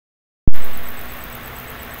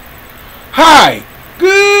Hi,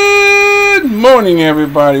 good morning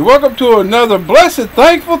everybody. Welcome to another blessed,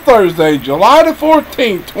 thankful Thursday, July the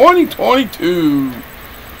 14th, 2022.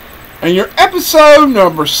 And your episode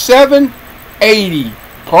number 780,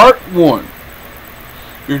 part 1.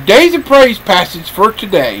 Your Days of Praise passage for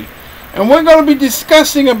today. And we're going to be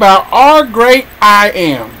discussing about our great I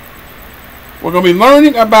Am. We're going to be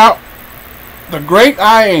learning about the great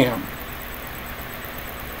I Am,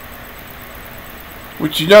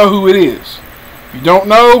 which you know who it is. If you don't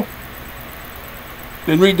know,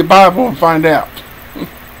 then read the Bible and find out.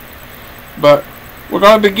 But we're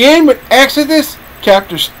going to begin with Exodus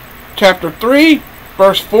chapter 3,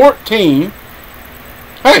 verse 14.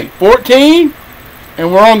 Hey, 14?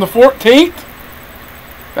 And we're on the 14th?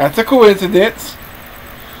 That's a coincidence.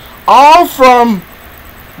 All from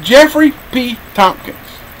Jeffrey P. Tompkins.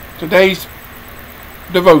 Today's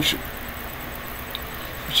devotion.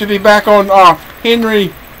 We should be back on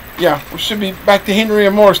Henry. Yeah, we should be back to Henry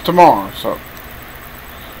and Morris tomorrow. So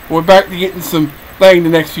we're back to getting some thing the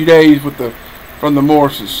next few days from the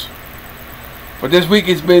Morrises. But this week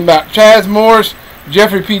it's been about Chaz Morris,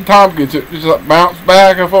 Jeffrey P. Tompkins. It just bounced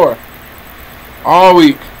back and forth all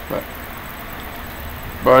week.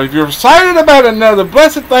 But if you're excited about another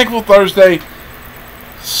blessed, thankful Thursday,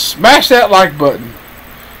 smash that like button.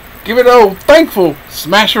 Give it an old thankful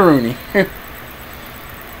smasheroonie.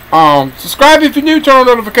 Subscribe if you're new, turn on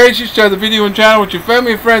notifications, share the video and channel with your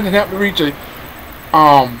family and friends, and help me reach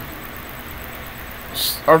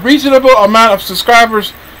a reasonable amount of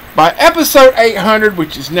subscribers by episode 800,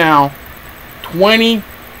 which is now 20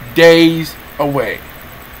 days away.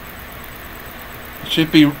 It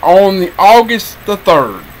should be on the August the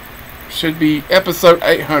 3rd. Should be episode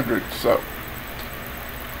 800.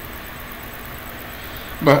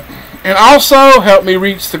 And also help me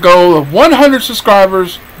reach the goal of 100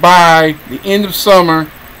 subscribers by the end of summer,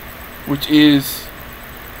 which is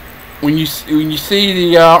when you see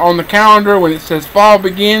the on the calendar when it says fall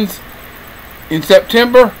begins in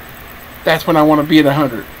September. That's when I want to be at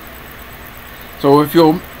 100. So if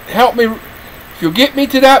you'll help me, if you'll get me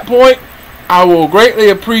to that point, I will greatly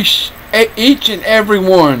appreciate each and every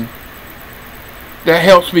one that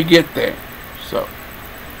helps me get there.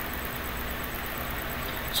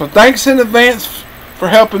 So thanks in advance for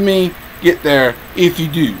helping me get there if you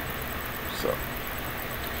do.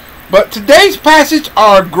 But today's passage,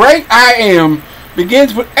 our great I Am,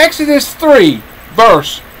 begins with Exodus 3,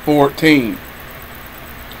 verse 14. It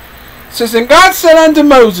says, "And God said unto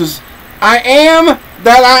Moses, I am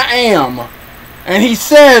that I am. And he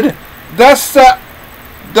said, Thus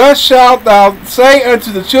shalt thou say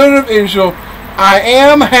unto the children of Israel, I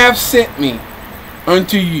am have sent me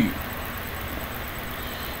unto you."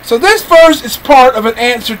 So this verse is part of an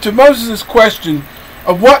answer to Moses' question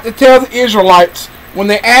of what to tell the Israelites when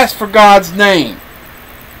they ask for God's name.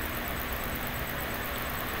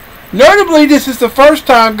 Notably, this is the first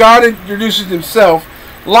time God introduces himself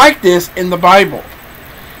like this in the Bible.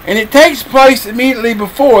 And it takes place immediately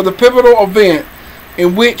before the pivotal event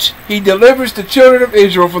in which he delivers the children of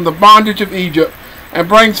Israel from the bondage of Egypt and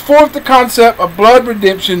brings forth the concept of blood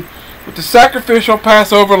redemption with the sacrificial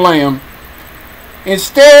Passover lamb.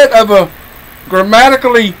 Instead of a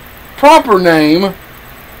grammatically proper name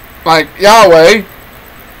like Yahweh,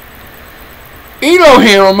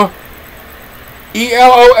 Elohim,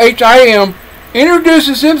 Elohim,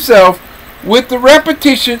 introduces himself with the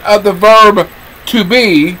repetition of the verb to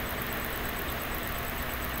be.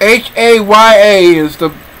 H-A-Y-A is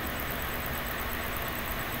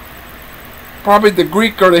probably the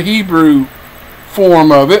Greek or the Hebrew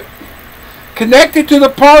form of it, connected to the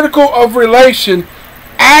particle of relation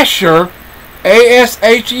Asher,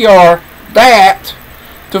 A-S-H-E-R, that,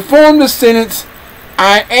 to form the sentence,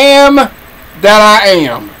 I am that I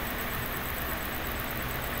am.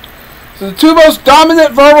 So the two most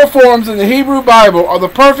dominant verbal forms in the Hebrew Bible are the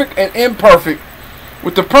perfect and imperfect,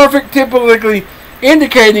 with the perfect typically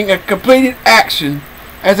indicating a completed action,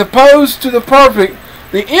 as opposed to the perfect.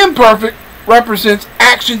 The imperfect represents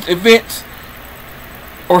actions, events,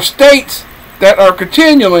 or states that are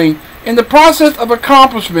continuing in the process of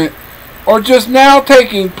accomplishment or just now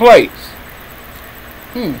taking place.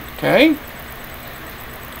 Okay.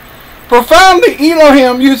 Profoundly,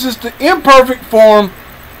 Elohim uses the imperfect form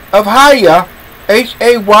of Haya,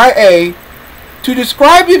 H-A-Y-A, to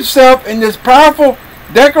describe himself in this powerful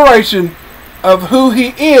declaration of who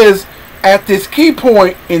he is at this key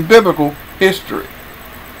point in biblical history.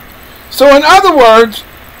 So in other words,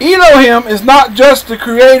 Elohim is not just the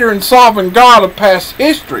creator and sovereign God of past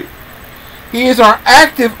history. He is our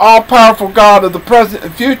active, all-powerful God of the present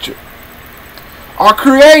and future. Our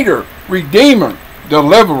creator, redeemer,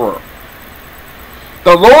 deliverer.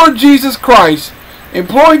 the Lord Jesus Christ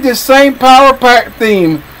employed this same power-packed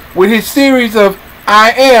theme with his series of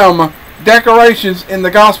I Am declarations in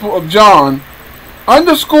the Gospel of John,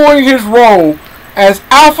 underscoring his role as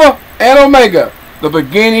Alpha and Omega, the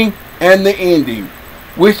beginning and the ending,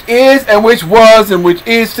 which is and which was and which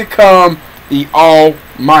is to come, the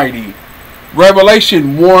Almighty.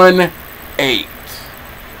 Revelation 1:8.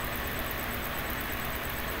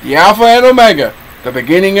 The Alpha and Omega, the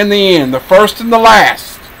beginning and the end, the first and the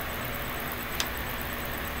last.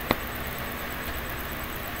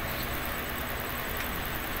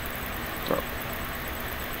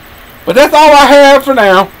 But that's all I have for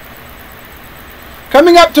now.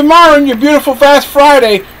 Coming up tomorrow in your beautiful Fast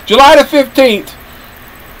Friday, July the 15th,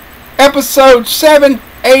 episode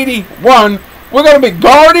 781, we're going to be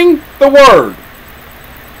guarding the Word.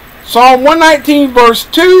 Psalm 119 verse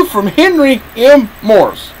 2 from Henry M.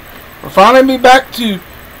 Morris. We're finally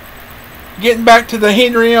getting back to the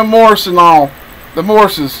Henry M. Morris and all the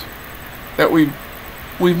Morrises that we've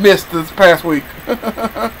missed this past week.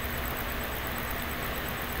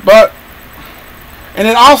 And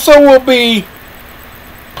it also will be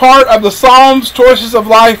part of the Psalms Choices of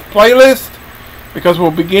Life playlist, because we're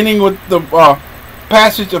beginning with the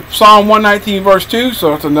passage of Psalm 119 verse 2,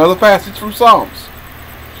 so it's another passage from Psalms.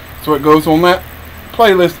 So it goes on that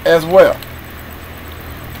playlist as well.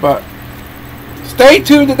 But stay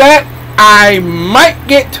tuned to that. I might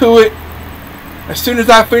get to it as soon as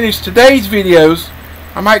I finish today's videos.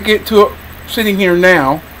 I might get to it sitting here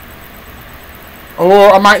now,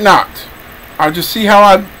 or I might not. I'll just see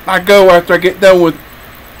how I go after I get done with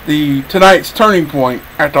tonight's turning point,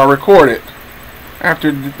 after I record it.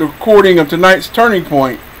 After the recording of tonight's turning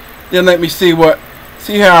point, then let me see if I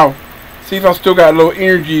still got a little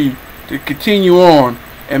energy to continue on,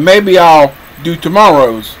 and maybe I'll do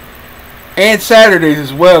tomorrow's and Saturdays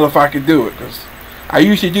as well if I can do it, because I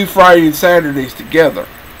usually do Friday and Saturdays together.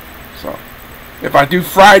 So if I do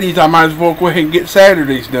Fridays, I might as well go ahead and get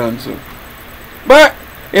Saturdays done. But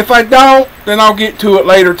if I don't, then I'll get to it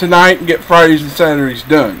later tonight and get Fridays and Saturdays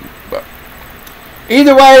done. But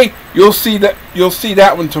either way, you'll see that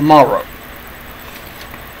one tomorrow.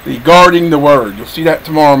 The Guarding the Word. You'll see that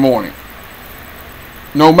tomorrow morning,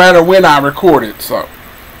 no matter when I record it. So,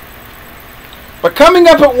 but coming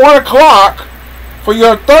up at 1 o'clock for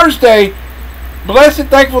your Thursday, Blessed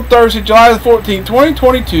Thankful Thursday, July the 14th,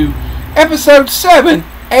 2022, episode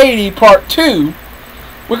 780, part 2.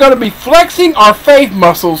 We're going to be flexing our faith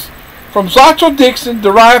muscles from Zachariah Dixon,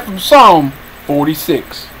 derived from Psalm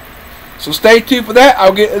 46. So stay tuned for that.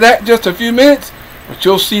 I'll get to that in just a few minutes, but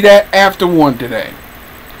you'll see that after 1 today.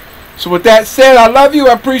 So with that said, I love you.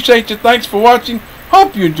 I appreciate you. Thanks for watching.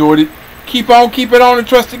 Hope you enjoyed it. Keep on keeping on and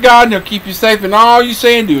trust in God, and He'll keep you safe in all you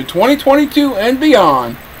say and do in 2022 and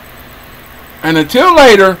beyond. And until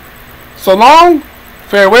later, so long,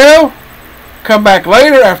 farewell. Come back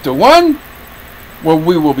later after 1, where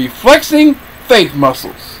we will be flexing faith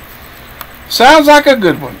muscles. Sounds like a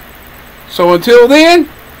good one. So until then,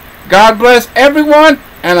 God bless everyone,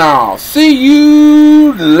 and I'll see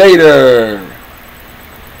you later.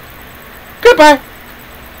 Goodbye.